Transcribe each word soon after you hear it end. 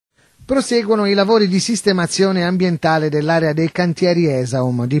Proseguono i lavori di sistemazione ambientale dell'area dei cantieri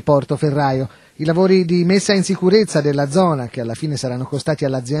Esaom di Portoferraio. I lavori di messa in sicurezza della zona, che alla fine saranno costati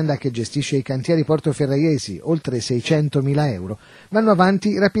all'azienda che gestisce i cantieri portoferraiesi oltre 600.000 euro, vanno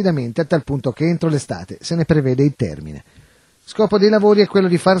avanti rapidamente a tal punto che entro l'estate se ne prevede il termine. Scopo dei lavori è quello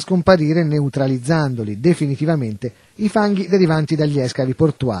di far scomparire, neutralizzandoli definitivamente, i fanghi derivanti dagli escavi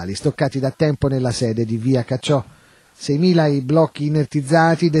portuali stoccati da tempo nella sede di via Cacciò. 6.000 i blocchi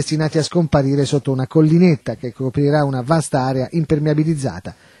inertizzati destinati a scomparire sotto una collinetta che coprirà una vasta area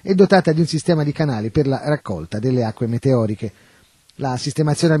impermeabilizzata e dotata di un sistema di canali per la raccolta delle acque meteoriche. La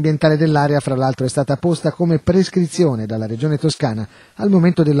sistemazione ambientale dell'area, fra l'altro, è stata posta come prescrizione dalla Regione Toscana al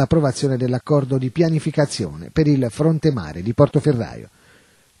momento dell'approvazione dell'accordo di pianificazione per il fronte mare di Portoferraio.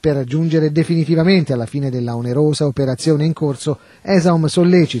 Per giungere definitivamente alla fine della onerosa operazione in corso, Esaom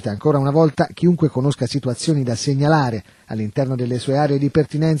sollecita ancora una volta chiunque conosca situazioni da segnalare all'interno delle sue aree di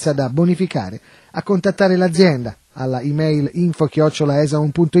pertinenza da bonificare a contattare l'azienda alla email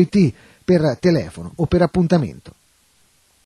info@esaom.it per telefono o per appuntamento.